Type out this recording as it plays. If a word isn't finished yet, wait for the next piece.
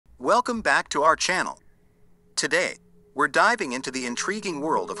Welcome back to our channel. Today, we're diving into the intriguing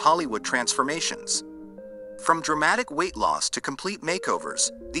world of Hollywood transformations. From dramatic weight loss to complete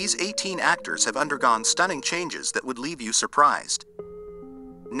makeovers, these 18 actors have undergone stunning changes that would leave you surprised.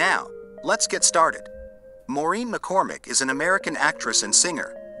 Now, let's get started. Maureen McCormick is an American actress and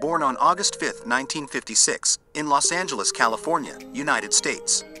singer, born on August 5, 1956, in Los Angeles, California, United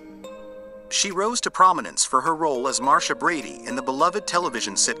States. She rose to prominence for her role as Marcia Brady in the beloved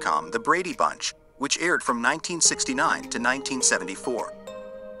television sitcom The Brady Bunch, which aired from 1969 to 1974.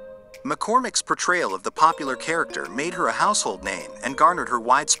 McCormick's portrayal of the popular character made her a household name and garnered her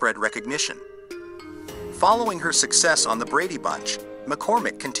widespread recognition. Following her success on The Brady Bunch,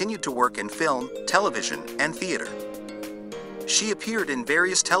 McCormick continued to work in film, television, and theater. She appeared in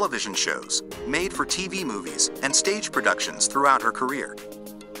various television shows, made-for-TV movies, and stage productions throughout her career.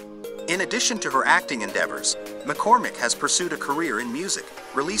 In addition to her acting endeavors, McCormick has pursued a career in music,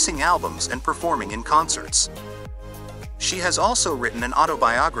 releasing albums and performing in concerts. She has also written an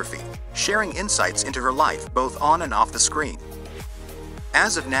autobiography, sharing insights into her life both on and off the screen.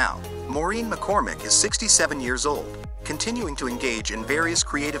 As of now, Maureen McCormick is 67 years old, continuing to engage in various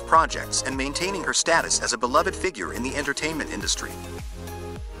creative projects and maintaining her status as a beloved figure in the entertainment industry.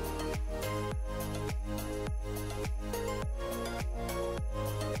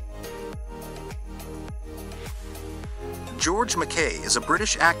 George Mackay is a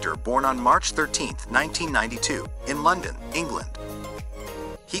British actor born on March 13, 1992, in London, England.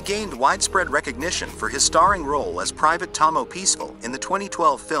 He gained widespread recognition for his starring role as Private Tomo Peaceful in the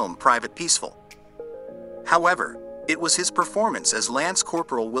 2012 film Private Peaceful. However, it was his performance as Lance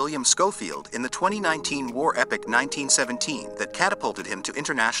Corporal William Schofield in the 2019 war epic 1917 that catapulted him to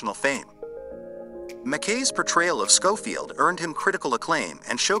international fame. Mackay's portrayal of Schofield earned him critical acclaim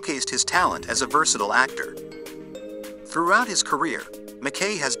and showcased his talent as a versatile actor. Throughout his career,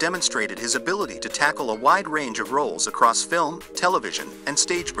 Mackay has demonstrated his ability to tackle a wide range of roles across film, television, and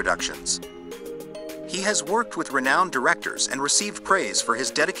stage productions. He has worked with renowned directors and received praise for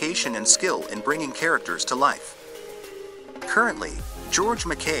his dedication and skill in bringing characters to life. Currently, George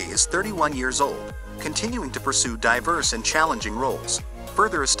Mackay is 31 years old, continuing to pursue diverse and challenging roles,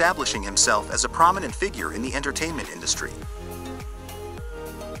 further establishing himself as a prominent figure in the entertainment industry.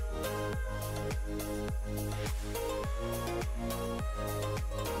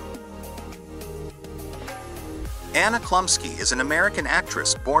 Anna Chlumsky is an American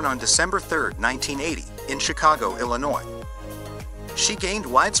actress born on December 3, 1980, in Chicago, Illinois. She gained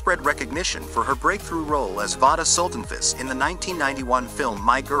widespread recognition for her breakthrough role as Vada Sultanfis in the 1991 film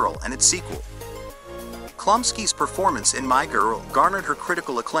My Girl and its sequel. Chlumsky's performance in My Girl garnered her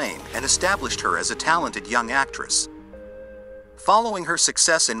critical acclaim and established her as a talented young actress. Following her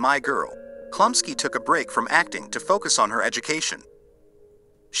success in My Girl, Chlumsky took a break from acting to focus on her education.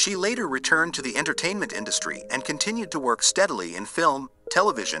 She later returned to the entertainment industry and continued to work steadily in film,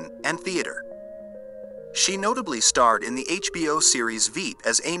 television, and theater. She notably starred in the HBO series Veep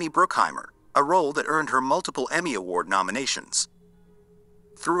as Amy Bruckheimer, a role that earned her multiple Emmy Award nominations.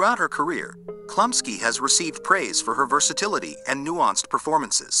 Throughout her career, Chlumsky has received praise for her versatility and nuanced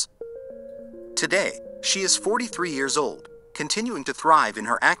performances. Today, she is 43 years old, continuing to thrive in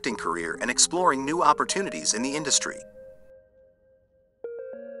her acting career and exploring new opportunities in the industry.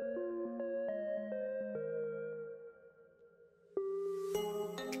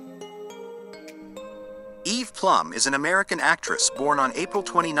 Eve Plumb is an American actress born on April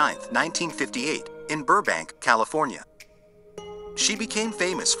 29, 1958, in Burbank, California. She became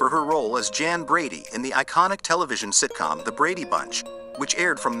famous for her role as Jan Brady in the iconic television sitcom The Brady Bunch, which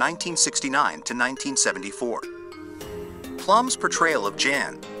aired from 1969 to 1974. Plumb's portrayal of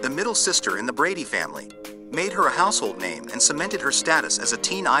Jan, the middle sister in the Brady family, made her a household name and cemented her status as a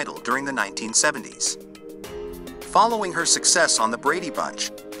teen idol during the 1970s. Following her success on The Brady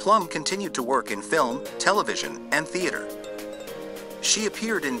Bunch, Plumb continued to work in film, television, and theater. She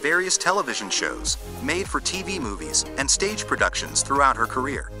appeared in various television shows, made-for-TV movies, and stage productions throughout her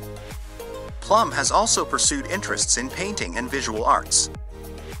career. Plumb has also pursued interests in painting and visual arts.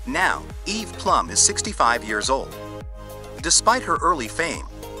 Now, Eve Plumb is 65 years old. Despite her early fame,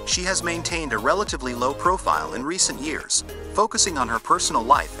 she has maintained a relatively low profile in recent years, focusing on her personal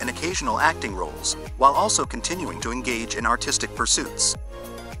life and occasional acting roles, while also continuing to engage in artistic pursuits.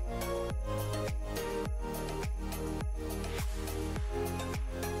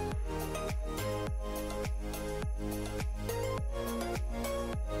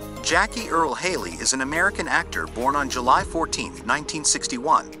 Jackie Earle Haley is an American actor born on July 14,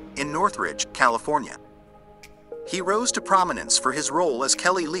 1961, in Northridge, California. He rose to prominence for his role as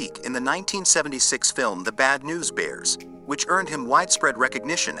Kelly Leak in the 1976 film The Bad News Bears, which earned him widespread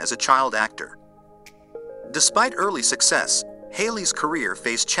recognition as a child actor. Despite early success, Hailey's career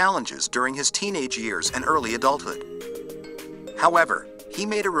faced challenges during his teenage years and early adulthood. However, he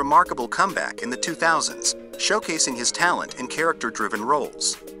made a remarkable comeback in the 2000s, showcasing his talent in character-driven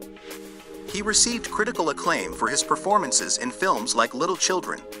roles. He received critical acclaim for his performances in films like Little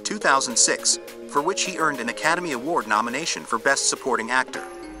Children, 2006, for which he earned an Academy Award nomination for Best Supporting Actor.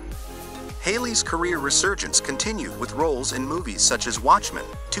 Hailey's career resurgence continued with roles in movies such as Watchmen,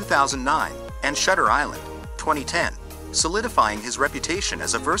 2009, and Shutter Island, 2010, solidifying his reputation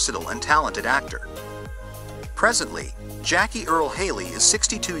as a versatile and talented actor. Presently, Jackie Earle Haley is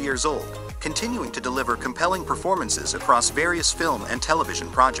 62 years old, continuing to deliver compelling performances across various film and television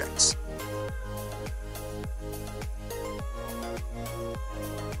projects.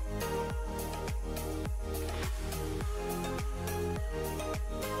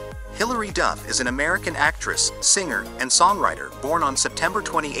 Hilary Duff is an American actress, singer, and songwriter born on September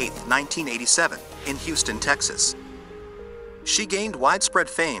 28, 1987, in Houston, Texas. She gained widespread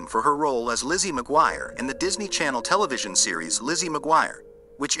fame for her role as Lizzie McGuire in the Disney Channel television series Lizzie McGuire,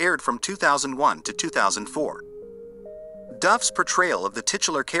 which aired from 2001 to 2004. Duff's portrayal of the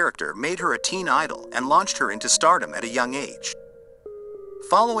titular character made her a teen idol and launched her into stardom at a young age.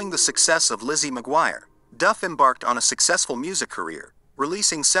 Following the success of Lizzie McGuire, Duff embarked on a successful music career,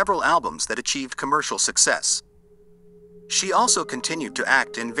 releasing several albums that achieved commercial success. She also continued to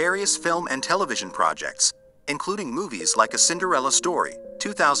act in various film and television projects, including movies like A Cinderella Story,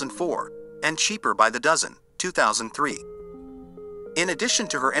 2004, and Cheaper by the Dozen, 2003. In addition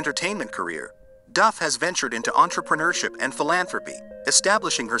to her entertainment career, Duff has ventured into entrepreneurship and philanthropy,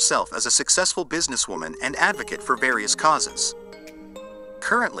 establishing herself as a successful businesswoman and advocate for various causes.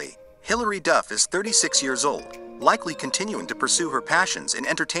 Currently, Hilary Duff is 36 years old, likely continuing to pursue her passions in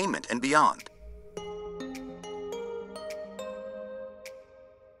entertainment and beyond.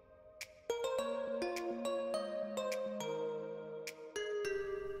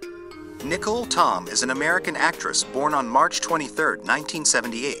 Nicole Thom is an American actress born on March 23,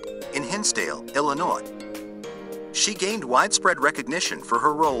 1978, in Hinsdale, Illinois. She gained widespread recognition for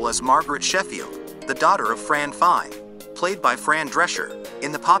her role as Margaret Sheffield, the daughter of Fran Fine, played by Fran Drescher,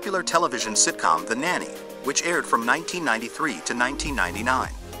 in the popular television sitcom The Nanny, which aired from 1993 to 1999.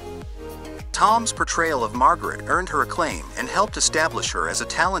 Thom's portrayal of Margaret earned her acclaim and helped establish her as a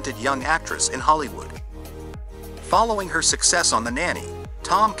talented young actress in Hollywood. Following her success on The Nanny,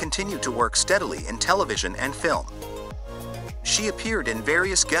 Thom continued to work steadily in television and film. She appeared in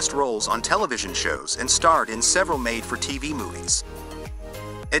various guest roles on television shows and starred in several made-for-TV movies.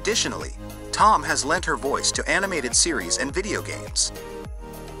 Additionally, Thom has lent her voice to animated series and video games.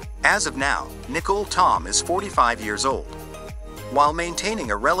 As of now, Nicole Thom is 45 years old. While maintaining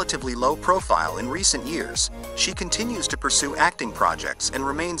a relatively low profile in recent years, she continues to pursue acting projects and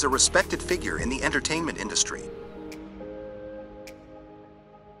remains a respected figure in the entertainment industry.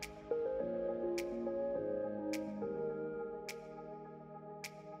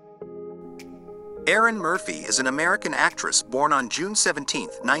 Erin Murphy is an American actress born on June 17,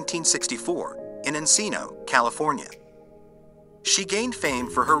 1964, in Encino, California. She gained fame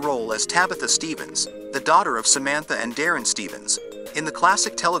for her role as Tabitha Stevens, the daughter of Samantha and Darren Stevens, in the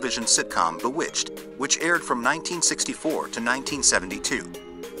classic television sitcom Bewitched, which aired from 1964 to 1972.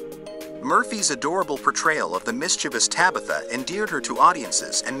 Murphy's adorable portrayal of the mischievous Tabitha endeared her to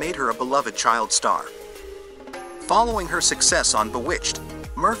audiences and made her a beloved child star. Following her success on Bewitched,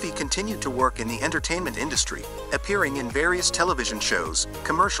 Murphy continued to work in the entertainment industry, appearing in various television shows,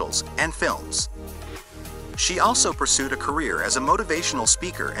 commercials, and films. She also pursued a career as a motivational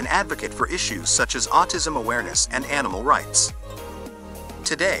speaker and advocate for issues such as autism awareness and animal rights.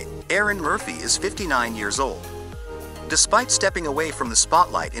 Today, Erin Murphy is 59 years old. Despite stepping away from the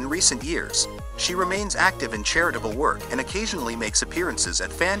spotlight in recent years, she remains active in charitable work and occasionally makes appearances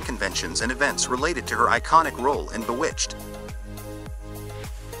at fan conventions and events related to her iconic role in Bewitched.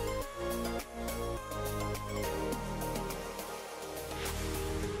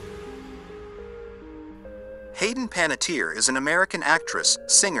 Hayden Panettiere is an American actress,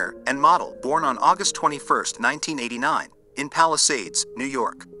 singer, and model born on August 21, 1989, in Palisades, New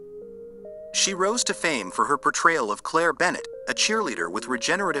York. She rose to fame for her portrayal of Claire Bennett, a cheerleader with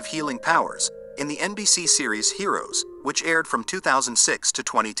regenerative healing powers, in the NBC series Heroes, which aired from 2006 to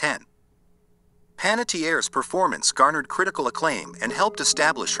 2010. Panettiere's performance garnered critical acclaim and helped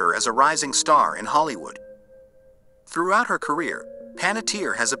establish her as a rising star in Hollywood. Throughout her career,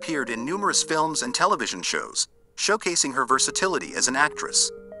 Panettiere has appeared in numerous films and television shows, showcasing her versatility as an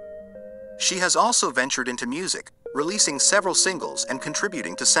actress. She has also ventured into music, releasing several singles and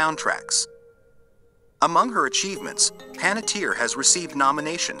contributing to soundtracks. Among her achievements, Panettiere has received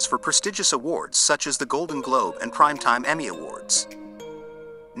nominations for prestigious awards such as the Golden Globe and Primetime Emmy Awards.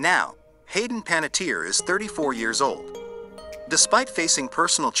 Now, Hayden Panettiere is 34 years old. Despite facing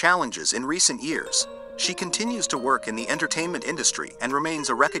personal challenges in recent years, she continues to work in the entertainment industry and remains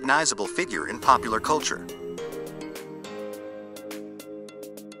a recognizable figure in popular culture.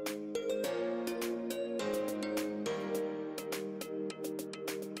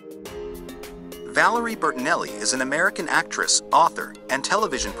 Valerie Bertinelli is an American actress, author, and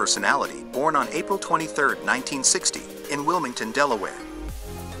television personality born on April 23, 1960, in Wilmington, Delaware.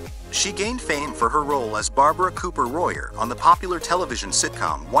 She gained fame for her role as Barbara Cooper Royer on the popular television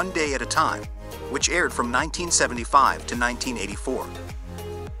sitcom One Day at a Time, which aired from 1975 to 1984.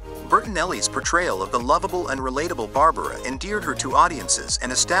 Bertinelli's portrayal of the lovable and relatable Barbara endeared her to audiences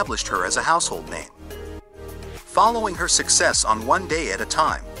and established her as a household name. Following her success on One Day at a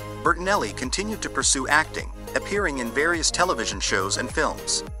Time, Bertinelli continued to pursue acting, appearing in various television shows and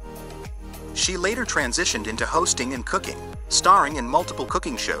films. She later transitioned into hosting and cooking, starring in multiple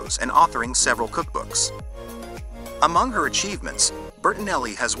cooking shows and authoring several cookbooks. Among her achievements,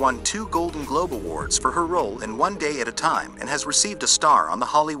 Bertinelli has won 2 Golden Globe Awards for her role in One Day at a Time and has received a star on the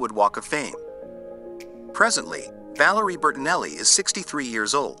Hollywood Walk of Fame. Presently, Valerie Bertinelli is 63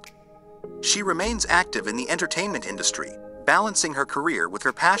 years old. She remains active in the entertainment industry, balancing her career with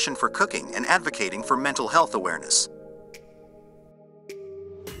her passion for cooking and advocating for mental health awareness.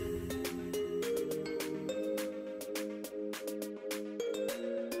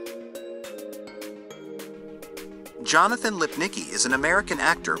 Jonathan Lipnicki is an American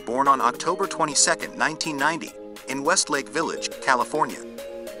actor born on October 22, 1990, in Westlake Village, California.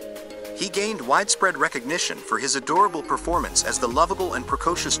 He gained widespread recognition for his adorable performance as the lovable and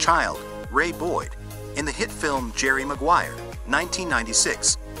precocious child, Ray Boyd, in the hit film Jerry Maguire,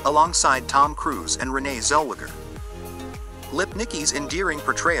 1996, alongside Tom Cruise and Renee Zellweger. Lipnicki's endearing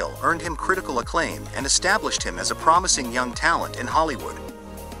portrayal earned him critical acclaim and established him as a promising young talent in Hollywood.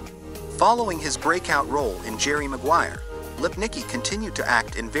 Following his breakout role in Jerry Maguire, Lipnicki continued to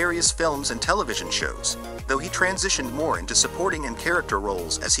act in various films and television shows, though he transitioned more into supporting and character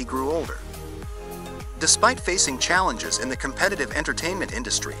roles as he grew older. Despite facing challenges in the competitive entertainment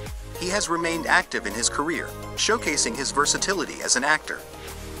industry, he has remained active in his career, showcasing his versatility as an actor.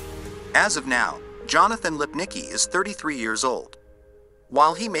 As of now, Jonathan Lipnicki is 33 years old.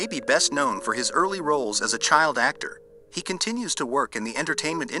 While he may be best known for his early roles as a child actor, he continues to work in the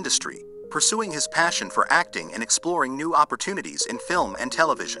entertainment industry, pursuing his passion for acting and exploring new opportunities in film and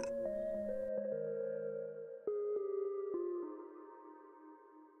television.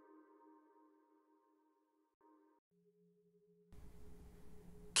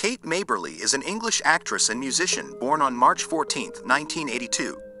 Kate Maberly is an English actress and musician born on March 14,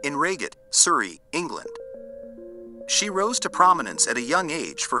 1982, in Reigate, Surrey, England. She rose to prominence at a young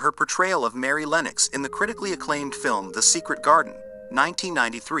age for her portrayal of Mary Lennox in the critically acclaimed film The Secret Garden,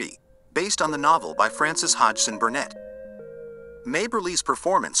 1993, based on the novel by Frances Hodgson Burnett. Maberly's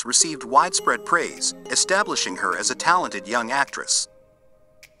performance received widespread praise, establishing her as a talented young actress.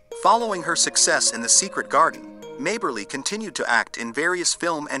 Following her success in The Secret Garden, Maberly continued to act in various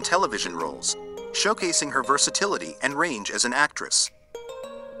film and television roles, showcasing her versatility and range as an actress.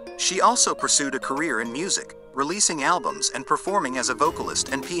 She also pursued a career in music, releasing albums and performing as a vocalist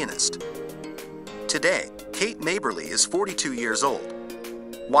and pianist. Today, Kate Maberly is 42 years old.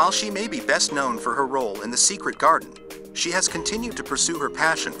 While she may be best known for her role in The Secret Garden, she has continued to pursue her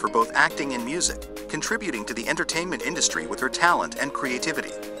passion for both acting and music, contributing to the entertainment industry with her talent and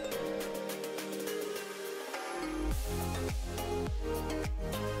creativity.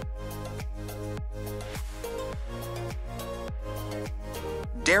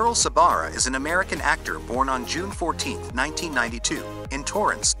 Daryl Sabara is an American actor born on June 14, 1992, in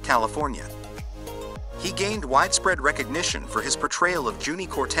Torrance, California. He gained widespread recognition for his portrayal of Junie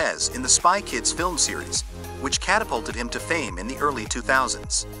Cortez in the Spy Kids film series, which catapulted him to fame in the early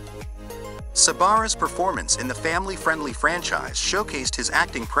 2000s. Sabara's performance in the family-friendly franchise showcased his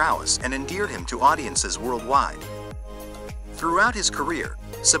acting prowess and endeared him to audiences worldwide. Throughout his career,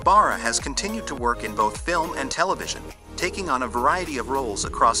 Sabara has continued to work in both film and television, taking on a variety of roles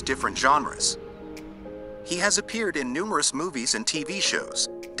across different genres. He has appeared in numerous movies and TV shows,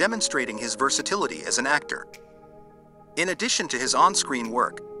 demonstrating his versatility as an actor. In addition to his on-screen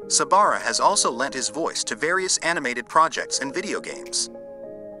work, Sabara has also lent his voice to various animated projects and video games.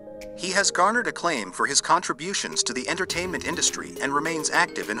 He has garnered acclaim for his contributions to the entertainment industry and remains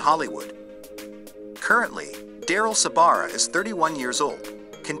active in Hollywood. Currently, Daryl Sabara is 31 years old,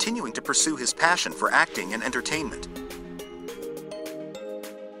 continuing to pursue his passion for acting and entertainment.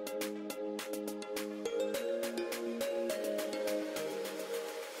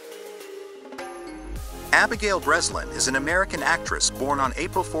 Abigail Breslin is an American actress born on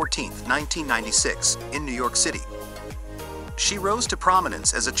April 14, 1996, in New York City. She rose to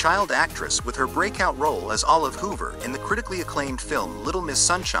prominence as a child actress with her breakout role as Olive Hoover in the critically acclaimed film Little Miss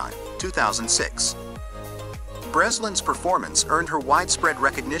Sunshine, 2006. Breslin's performance earned her widespread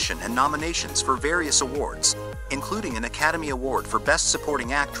recognition and nominations for various awards, including an Academy Award for Best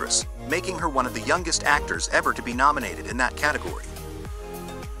Supporting Actress, making her one of the youngest actors ever to be nominated in that category.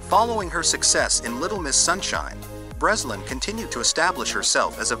 Following her success in Little Miss Sunshine, Breslin continued to establish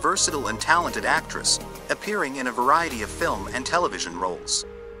herself as a versatile and talented actress, appearing in a variety of film and television roles.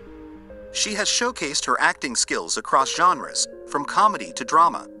 She has showcased her acting skills across genres, from comedy to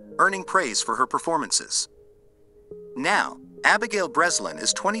drama, earning praise for her performances. Now, Abigail Breslin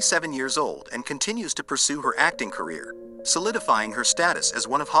is 27 years old and continues to pursue her acting career, solidifying her status as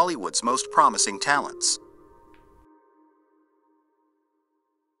one of Hollywood's most promising talents.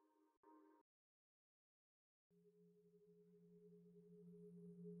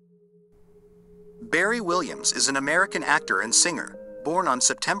 Barry Williams is an American actor and singer, born on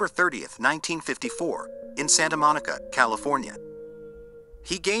September 30, 1954, in Santa Monica, California.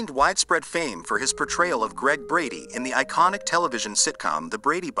 He gained widespread fame for his portrayal of Greg Brady in the iconic television sitcom The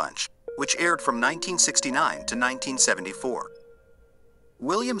Brady Bunch, which aired from 1969 to 1974.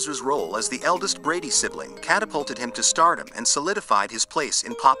 Williams' role as the eldest Brady sibling catapulted him to stardom and solidified his place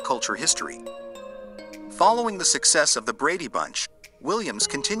in pop culture history. Following the success of The Brady Bunch, Williams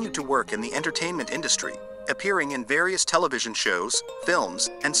continued to work in the entertainment industry, appearing in various television shows,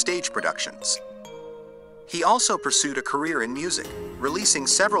 films, and stage productions. He also pursued a career in music, releasing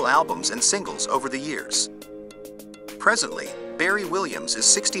several albums and singles over the years. Presently, Barry Williams is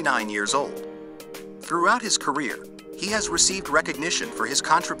 69 years old. Throughout his career, he has received recognition for his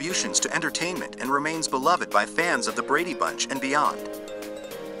contributions to entertainment and remains beloved by fans of The Brady Bunch and beyond.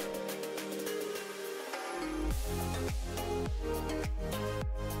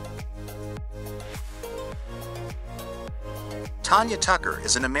 Tanya Tucker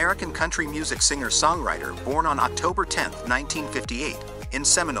is an American country music singer-songwriter born on October 10, 1958, in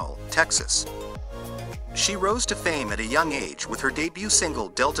Seminole, Texas. She rose to fame at a young age with her debut single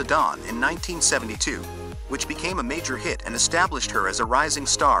Delta Dawn in 1972, which became a major hit and established her as a rising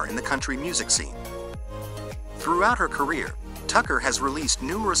star in the country music scene. Throughout her career, Tucker has released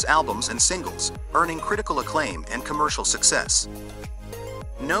numerous albums and singles, earning critical acclaim and commercial success.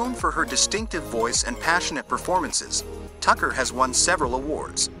 Known for her distinctive voice and passionate performances, Tucker has won several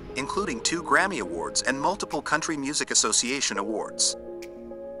awards, including 2 Grammy Awards and multiple Country Music Association awards.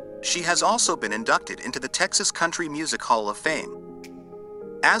 She has also been inducted into the Texas Country Music Hall of Fame.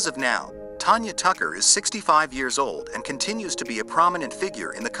 As of now, Tanya Tucker is 65 years old and continues to be a prominent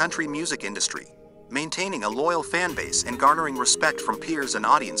figure in the country music industry, maintaining a loyal fan base and garnering respect from peers and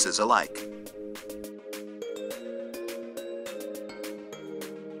audiences alike.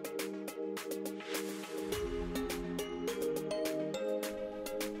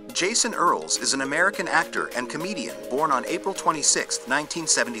 Jason Earles is an American actor and comedian born on April 26,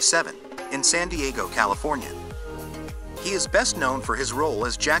 1977, in San Diego, California. He is best known for his role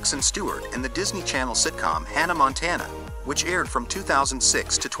as Jackson Stewart in the Disney Channel sitcom Hannah Montana, which aired from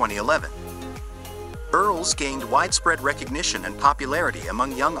 2006 to 2011. Earles gained widespread recognition and popularity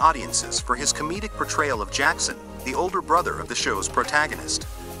among young audiences for his comedic portrayal of Jackson, the older brother of the show's protagonist.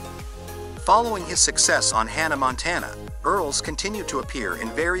 Following his success on Hannah Montana, Earles continued to appear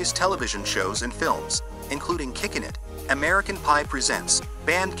in various television shows and films, including Kickin' It, American Pie Presents,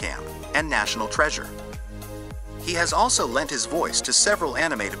 Bandcamp, and National Treasure. He has also lent his voice to several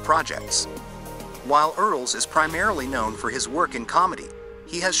animated projects. While Earles is primarily known for his work in comedy,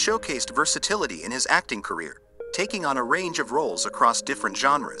 he has showcased versatility in his acting career, taking on a range of roles across different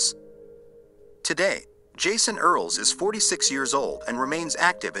genres. Today, Jason Earles is 46 years old and remains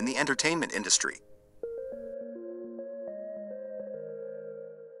active in the entertainment industry.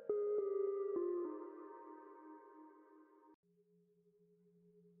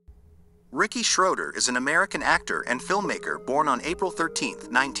 Ricky Schroder is an American actor and filmmaker born on April 13,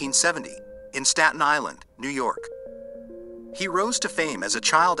 1970, in Staten Island, New York. He rose to fame as a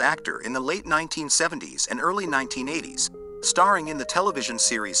child actor in the late 1970s and early 1980s, starring in the television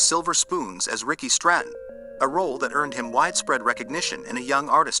series Silver Spoons as Ricky Stratton, a role that earned him widespread recognition and a Young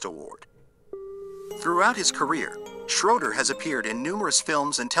Artist Award. Throughout his career, Schroder has appeared in numerous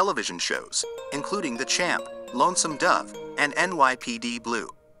films and television shows, including The Champ, Lonesome Dove, and NYPD Blue.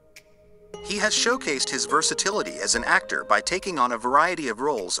 He has showcased his versatility as an actor by taking on a variety of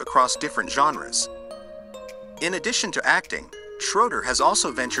roles across different genres. In addition to acting, Schroeder has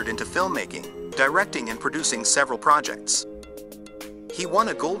also ventured into filmmaking, directing and producing several projects. He won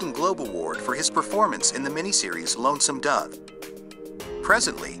a Golden Globe Award for his performance in the miniseries Lonesome Dove.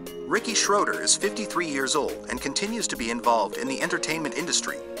 Presently, Ricky Schroeder is 53 years old and continues to be involved in the entertainment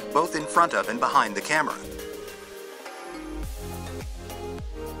industry, both in front of and behind the camera.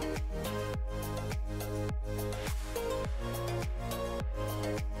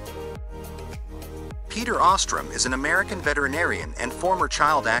 Peter Ostrom is an American veterinarian and former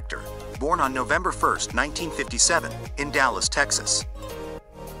child actor, born on November 1, 1957, in Dallas, Texas.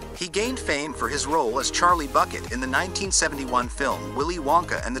 He gained fame for his role as Charlie Bucket in the 1971 film Willy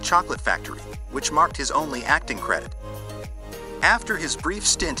Wonka and the Chocolate Factory, which marked his only acting credit. After his brief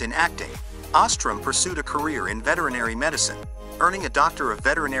stint in acting, Ostrom pursued a career in veterinary medicine, earning a Doctor of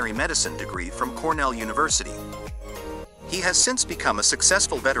Veterinary Medicine degree from Cornell University. He has since become a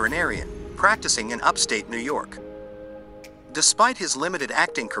successful veterinarian, practicing in upstate New York. Despite his limited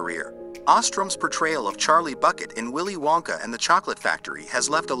acting career, Ostrom's portrayal of Charlie Bucket in Willy Wonka and the Chocolate Factory has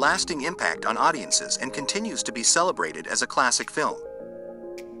left a lasting impact on audiences and continues to be celebrated as a classic film.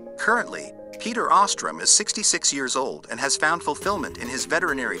 Currently, Peter Ostrom is 66 years old and has found fulfillment in his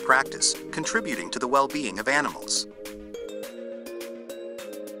veterinary practice, contributing to the well-being of animals.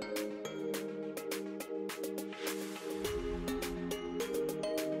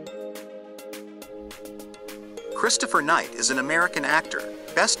 Christopher Knight is an American actor,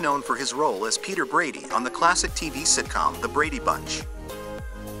 best known for his role as Peter Brady on the classic TV sitcom The Brady Bunch.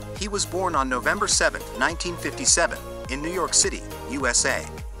 He was born on November 7, 1957, in New York City, USA.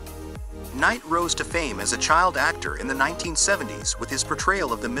 Knight rose to fame as a child actor in the 1970s with his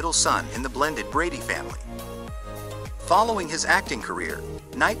portrayal of the middle son in the blended Brady family. Following his acting career,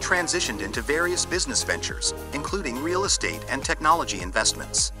 Knight transitioned into various business ventures, including real estate and technology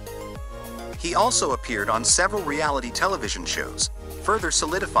investments. He also appeared on several reality television shows, further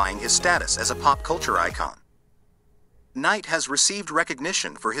solidifying his status as a pop culture icon. Knight has received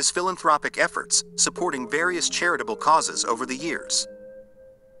recognition for his philanthropic efforts, supporting various charitable causes over the years.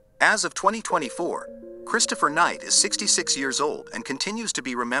 As of 2024, Christopher Knight is 66 years old and continues to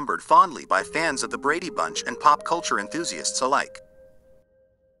be remembered fondly by fans of the Brady Bunch and pop culture enthusiasts alike.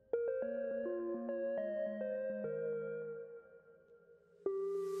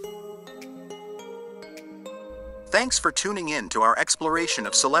 Thanks for tuning in to our exploration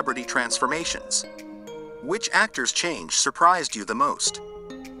of celebrity transformations. Which actor's change surprised you the most?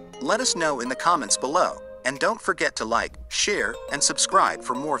 Let us know in the comments below, and don't forget to like, share, and subscribe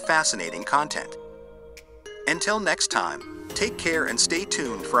for more fascinating content. Until next time, take care and stay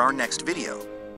tuned for our next video.